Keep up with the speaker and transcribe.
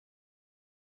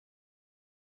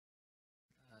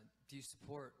Do you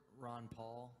support Ron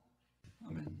Paul?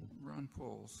 I mean, Ron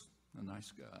Paul's a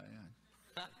nice guy.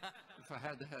 If I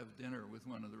had to have dinner with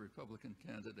one of the Republican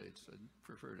candidates, I'd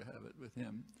prefer to have it with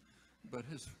him. But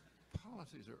his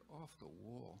policies are off the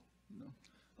wall, you know.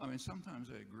 I mean, sometimes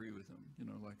I agree with him, you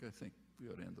know, like I think we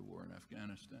ought to end the war in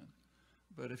Afghanistan.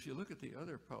 But if you look at the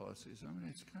other policies, I mean,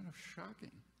 it's kind of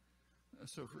shocking.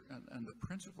 And the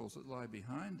principles that lie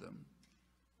behind them,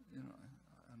 you know,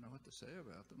 I don't know what to say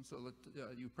about them. So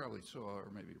you probably saw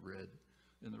or maybe read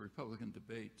in the Republican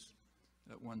debates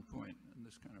at one point, and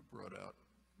this kind of brought out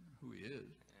who he is.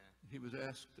 Yeah. He was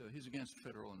asked, he's against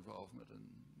federal involvement in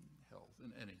health,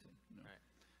 in anything, you know. Right.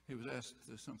 He was asked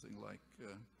something like,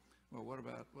 well,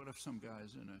 what if some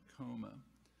guy's in a coma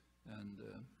and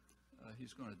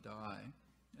he's going to die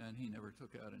and he never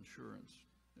took out insurance?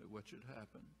 What should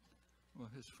happen? Well,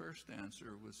 his first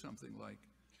answer was something like,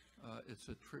 it's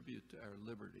a tribute to our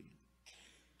liberty.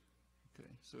 Okay,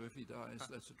 so if he dies,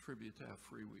 that's a tribute to how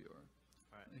free we are.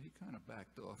 Right. And he kind of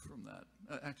backed off from that.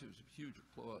 Actually, it was a huge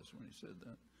applause when he said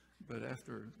that. But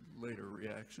after later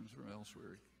reactions from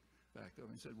elsewhere, he backed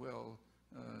off. He said, well,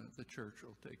 the church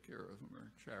will take care of him, or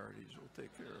charities will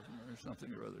take care of him, or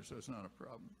something or other, so it's not a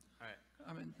problem. Right.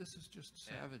 I mean, this is just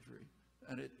savagery.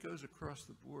 And it goes across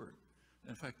the board.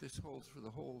 In fact, this holds for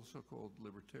the whole so-called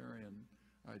libertarian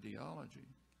ideology.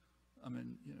 I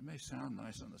mean, you know, it may sound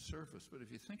nice on the surface, but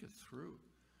if you think it through,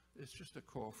 it's just a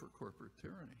call for corporate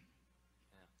tyranny.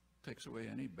 Yeah. Takes away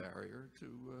any barrier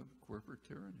to corporate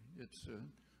tyranny. It's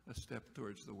a step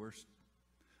towards the worst.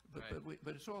 But, right.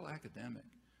 but it's all academic,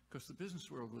 because the business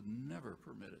world would never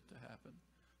permit it to happen,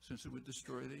 since it would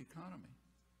destroy the economy.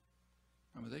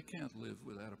 I mean, they can't live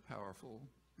without a powerful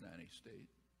nanny state.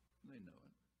 They know it.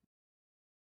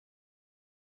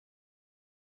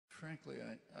 Frankly,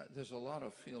 there's a lot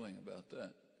of feeling about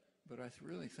that, but I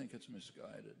really think it's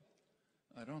misguided.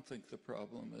 I don't think the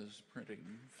problem is printing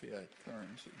fiat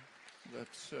currency.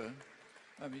 That's,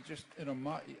 I mean, just in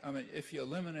I mean, if you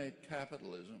eliminate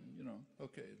capitalism, you know,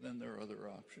 okay, then there are other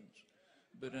options.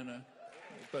 But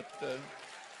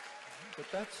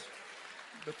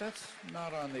that's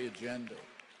not on the agenda.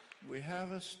 We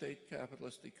have a state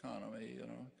capitalist economy, you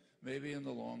know. Maybe in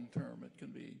the long term it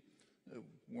can be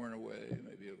worn away,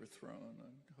 maybe overthrown,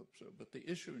 I hope so. But the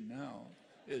issue now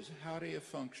is, how do you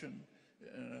function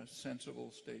in a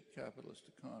sensible state capitalist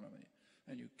economy?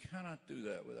 And you cannot do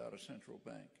that without a central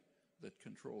bank that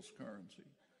controls currency.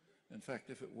 In fact,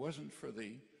 if it wasn't for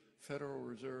the Federal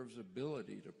Reserve's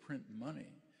ability to print money,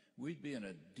 we'd be in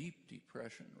a deep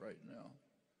depression right now,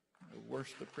 a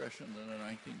worse depression than the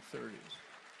 1930s.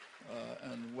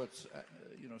 And what's,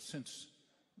 you know, since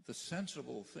the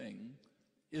sensible thing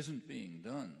isn't being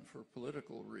done for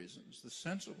political reasons, the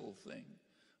sensible thing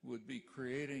would be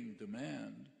creating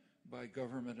demand by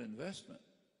government investment.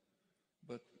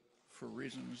 But for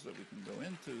reasons that we can go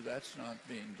into, that's not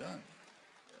being done.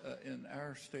 In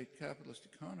our state capitalist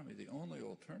economy, the only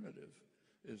alternative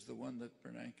is the one that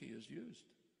Bernanke has used.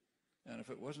 And if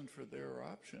it wasn't for their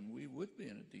option, we would be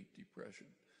in a deep depression.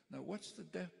 Now, what's the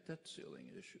debt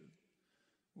ceiling issue?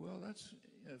 Well, that's,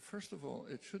 first of all,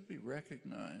 it should be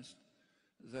recognized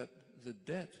that the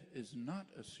debt is not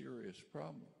a serious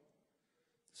problem.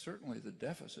 Certainly the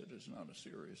deficit is not a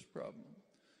serious problem.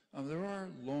 There are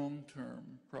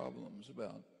long-term problems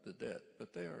about the debt,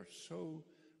 but they are so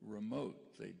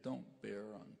remote, they don't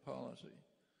bear on policy.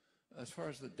 As far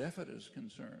as the deficit is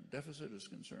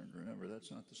concerned, remember, that's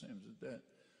not the same as the debt.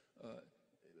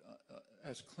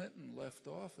 As Clinton left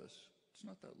office, it's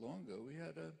not that long ago, we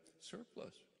had a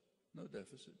surplus, no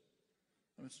deficit.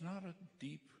 I mean, it's not a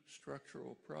deep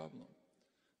structural problem.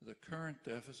 The current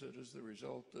deficit is the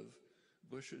result of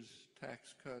Bush's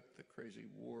tax cut, the crazy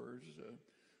wars,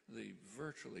 the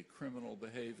virtually criminal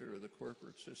behavior of the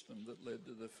corporate system that led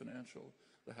to the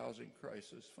housing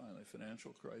crisis, finally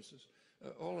financial crisis.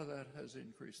 All of that has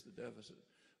increased the deficit,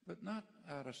 but not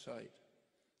out of sight.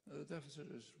 The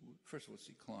deficit is, first of all, it's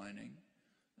declining,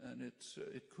 and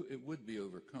it would be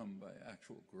overcome by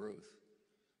actual growth.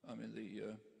 I mean,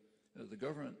 the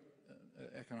government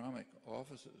economic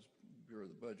offices, Bureau of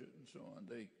the Budget and so on,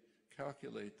 they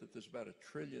calculate that there's about $1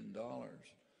 trillion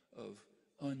of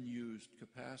unused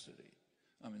capacity.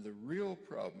 I mean, the real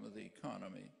problem of the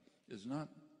economy is not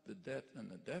the debt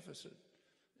and the deficit.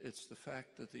 It's the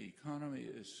fact that the economy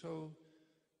is so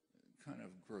kind of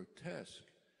grotesque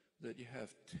that you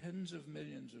have tens of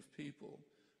millions of people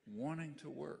wanting to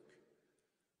work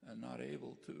and not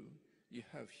able to. You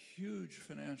have huge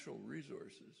financial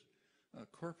resources.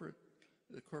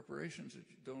 The corporations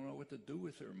don't know what to do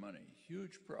with their money.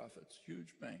 Huge profits,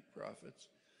 huge bank profits.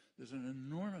 There's an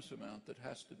enormous amount that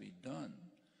has to be done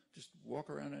Just walk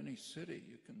around any city.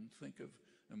 You can think of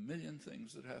a million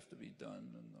things that have to be done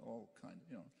and all kind,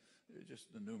 just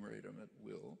enumerate them at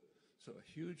will. So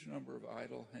a huge number of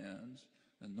idle hands,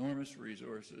 enormous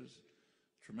resources,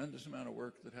 tremendous amount of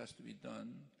work that has to be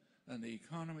done, and the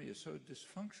economy is so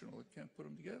dysfunctional it can't put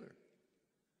them together.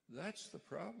 That's the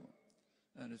problem.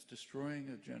 And it's destroying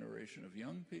a generation of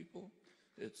young people.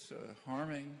 It's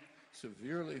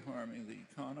severely harming the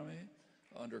economy.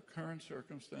 Under current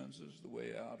circumstances, the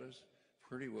way out is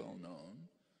pretty well known.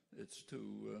 It's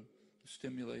to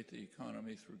stimulate the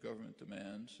economy through government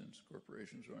demand, since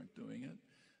corporations aren't doing it,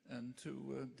 and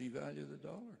to devalue the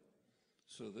dollar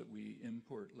so that we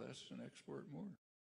import less and export more.